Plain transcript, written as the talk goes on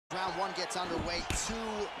Round one gets underway. Two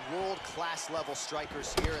world-class level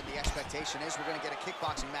strikers here, and the expectation is we're going to get a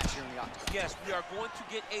kickboxing match here in the octagon. Yes, we are going to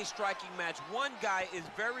get a striking match. One guy is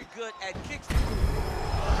very good at kicks.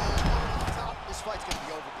 This fight's going to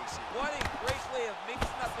be over, DC. What a great way of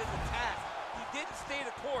mixing up his attack. He didn't stay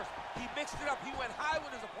the course. He mixed it up. He went high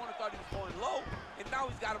when his opponent thought he was going low, and now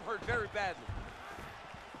he's got him hurt very badly.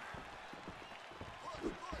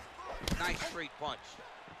 Nice straight punch.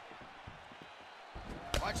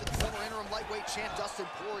 Watch the former interim lightweight champ Dustin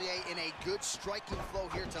Poirier in a good striking flow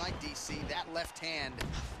here tonight, DC. That left hand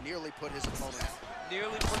nearly put his opponent out.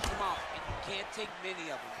 Nearly puts him out, and you can't take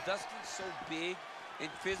many of them. Dustin's so big and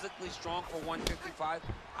physically strong for 155.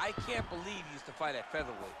 I can't believe he used to fight at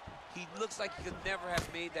featherweight. He looks like he could never have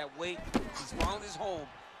made that weight. He's found his home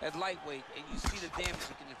at lightweight, and you see the damage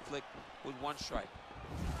he can inflict with one strike.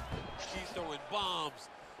 He's throwing bombs.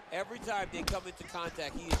 Every time they come into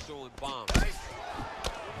contact, he is throwing bombs.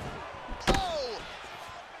 Oh!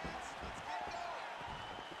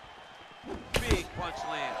 Big punch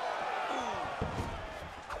land. Ooh.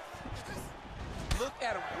 Look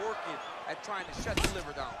at him working at trying to shut the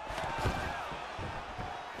liver down.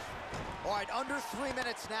 All right, under 3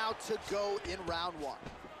 minutes now to go in round one.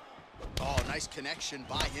 Oh, nice connection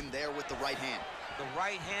by him there with the right hand. The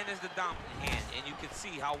right hand is the dominant hand, and you can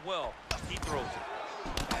see how well he throws it.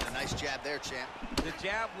 And a nice jab there, champ. The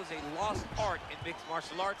jab was a lost art in mixed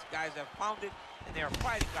martial arts. Guys have found it, and they are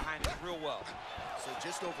fighting behind it real well. So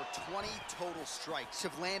just over 20 total strikes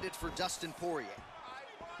have landed for Dustin Poirier.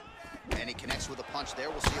 And he connects with a punch there.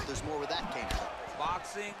 We'll see if there's more where that came from.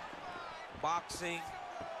 Boxing, boxing,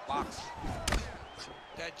 boxing.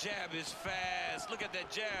 That jab is fast. Look at that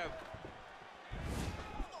jab.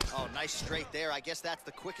 Oh, nice straight there. I guess that's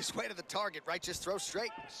the quickest way to the target, right? Just throw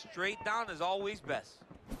straight. Straight down is always best.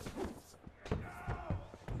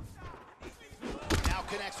 Now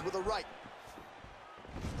connects with a right.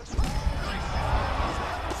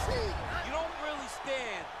 You don't really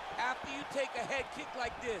stand after you take a head kick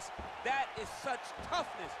like this. That is such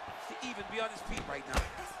toughness to even be on his feet right now.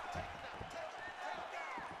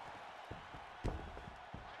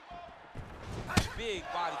 Big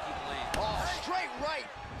body kick land. Oh, straight right.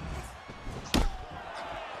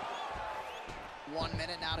 1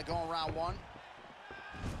 minute now to go in round one.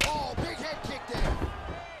 Oh, big head kick there.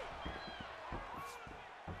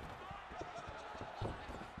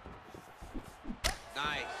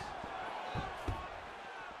 Nice.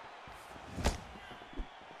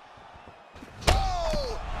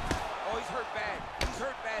 Oh! Oh, he's hurt bad. He's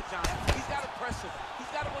hurt bad, John. He's got to press him. He's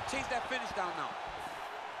got to go chase that finish down now.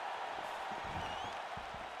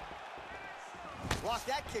 Block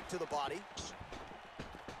that kick to the body.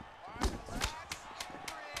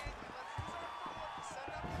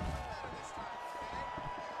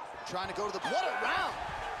 Trying to go to the... What a round!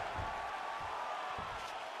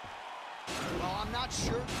 Well, I'm not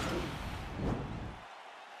sure.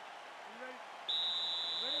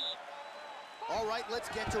 All right, let's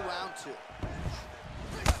get to round two.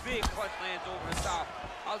 Big punch lands over the top.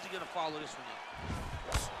 How's he going to follow this one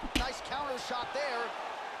in? Nice counter shot there.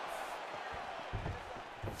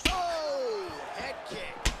 Oh, head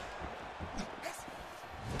kick.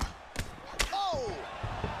 Oh!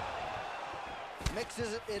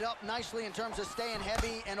 Mixes it up nicely in terms of staying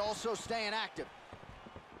heavy and also staying active.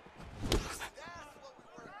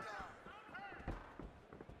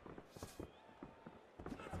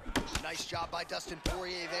 Nice job by Dustin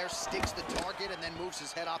Poirier there. Sticks the target and then moves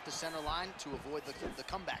his head off the center line to avoid the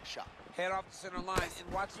comeback shot. Head off the center line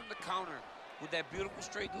and watch him to counter with that beautiful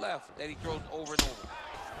straight left that he throws over and over.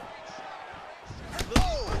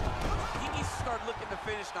 Oh! He needs to start looking to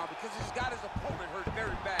finish now because he's got his opponent hurt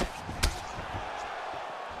very bad.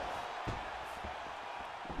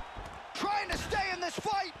 Trying to stay in this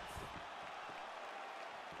fight.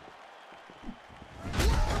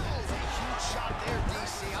 Shot there,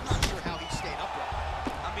 DC. I'm not sure how he stayed upright.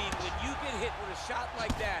 I mean, when you get hit with a shot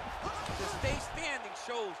like that, to stay standing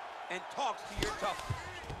shows and talks to your toughness.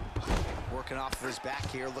 Working off of his back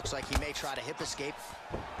here. Looks like he may try to hip escape.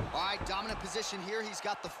 All right, dominant position here. He's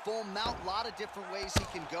got the full mount. A lot of different ways he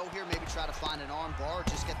can go here. Maybe try to find an arm bar or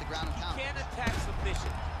just get the ground and pound. He can attack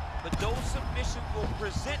submission, but those submissions will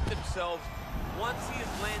present themselves once he is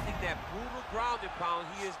landing that brutal ground and pound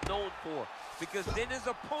he is known for. Because then his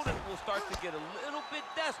opponent will start to get a little bit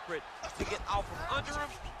desperate to get out from under him,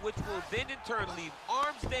 which will then in turn leave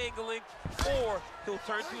arms dangling, or he'll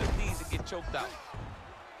turn to his knees and get choked out.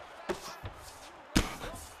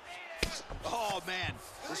 Oh, man,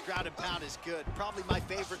 this ground and pound is good. Probably my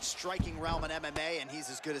favorite striking realm in MMA, and he's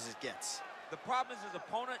as good as it gets. The problem is his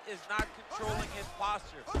opponent is not controlling his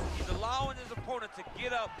posture. He's allowing his opponent to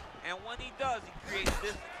get up, and when he does, he creates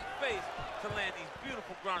distance and space to land these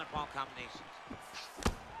beautiful ground and pound combinations.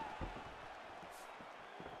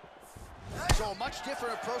 So a much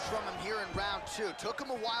different approach from him here in round two. Took him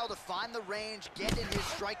a while to find the range, get in his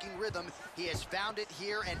striking rhythm. He has found it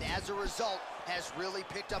here, and as a result, has really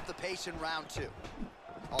picked up the pace in round two.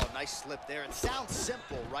 Oh, nice slip there. It sounds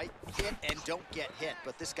simple, right? Hit and don't get hit,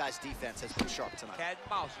 but this guy's defense has been sharp tonight. Cat and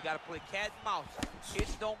mouse. You got to play cat and mouse.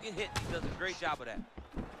 Hits don't get hit. He does a great job of that.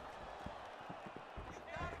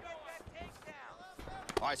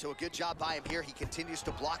 All right, so a good job by him here. He continues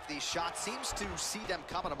to block these shots. Seems to see them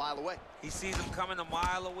coming a mile away. He sees them coming a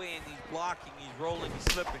mile away, and he's blocking, he's rolling,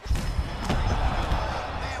 he's slipping.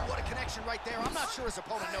 Man, what a connection right there. I'm not sure his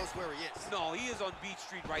opponent knows where he is. No, he is on Beach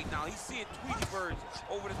Street right now. He's seeing Tweety birds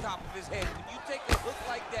over the top of his head. When you take a hook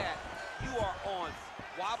like that, you are on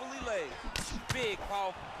wobbly legs. Big,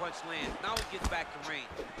 powerful punch lands. Now he gets back to range.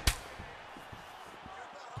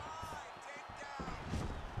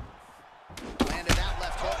 Landed that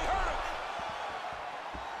left hook.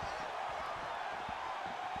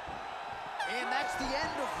 And that's the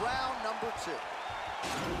end of round number two.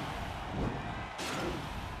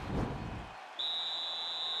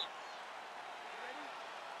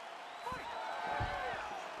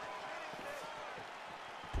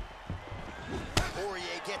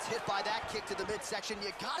 Poirier gets hit by that kick to the midsection.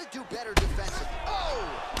 You gotta do better defensively. Oh!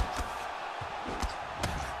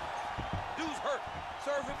 Dude's hurt.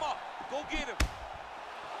 Serve him up. Go get him.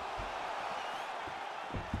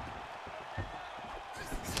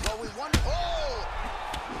 Well, we won. Oh!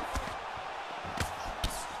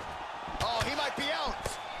 Oh, he might be out.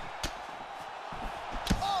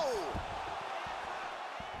 Oh!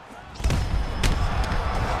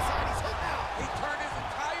 Inside, he's hit now. He turned his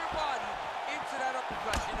entire body into that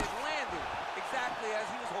uppercut, and it landed exactly as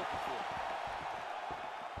he was hoping for.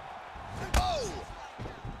 Oh!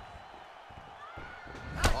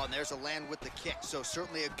 Oh, and there's a land with the kick, so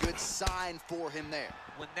certainly a good sign for him there.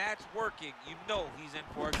 When that's working, you know he's in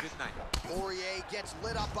for a good night. Poirier gets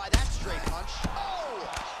lit up by that straight punch. Oh!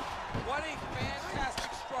 What a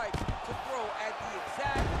fantastic strike to throw at the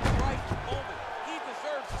exact right moment. He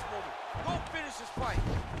deserves this moment. Go finish this fight.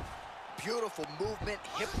 Beautiful movement,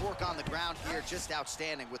 hip work on the ground here, just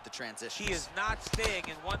outstanding with the transition. He is not staying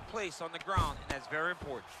in one place on the ground, and that's very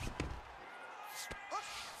important.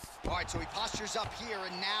 All right, so he postures up here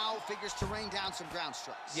and now figures to rain down some ground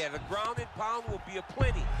strikes. Yeah, the ground and pound will be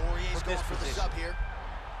aplenty. Poirier's going for the sub here.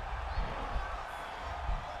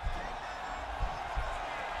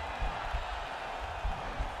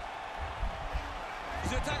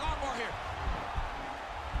 He's gonna attack armbar here.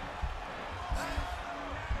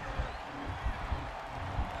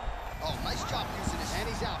 Oh, nice job using his, and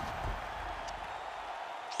he's out.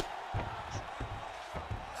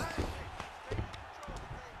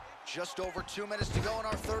 Just over 2 minutes to go in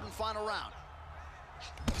our third and final round.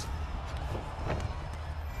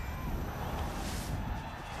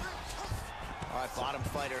 All right, bottom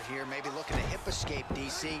fighter here, maybe looking to hip escape,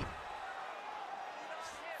 DC.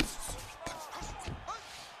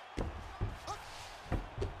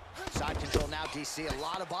 Side control now, DC. A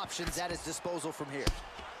lot of options at his disposal from here.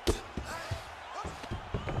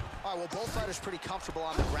 All right, well, both fighters pretty comfortable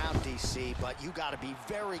on the ground, DC, but you got to be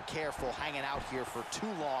very careful hanging out here for too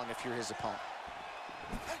long if you're his opponent.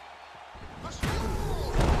 He's in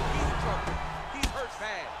trouble. He's hurt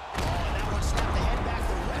bad. Oh, and that one snapped the head back.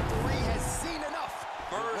 The referee has seen enough.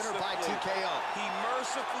 Winner by TKO. He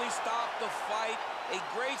mercifully stopped the fight. A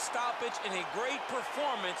great stoppage and a great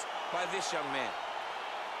performance by this young man.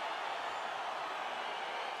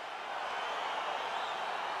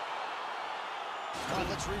 All right,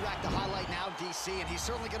 let's re-rack the highlight now, DC, and he's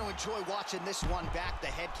certainly going to enjoy watching this one back. The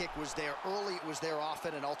head kick was there early, it was there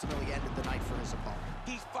often, and ultimately ended the night for his opponent.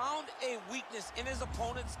 He found a weakness in his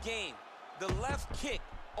opponent's game. The left kick,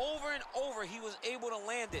 over and over, he was able to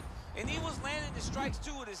land it. And he was landing the strikes,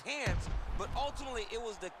 too, with his hands, but ultimately it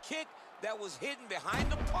was the kick that was hidden behind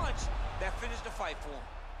the punch that finished the fight for him.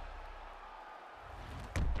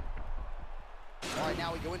 All right,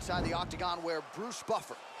 now we go inside the octagon where Bruce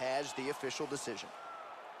Buffer has the official decision.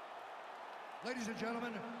 Ladies and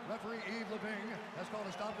gentlemen, referee Yves Leving has called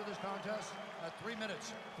a stop to this contest at 3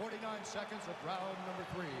 minutes, 49 seconds of round number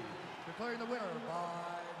 3. Declaring the winner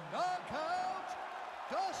by knockout,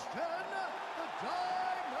 Dustin the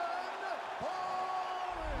Diamond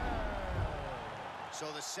Poirier. So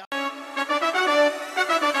the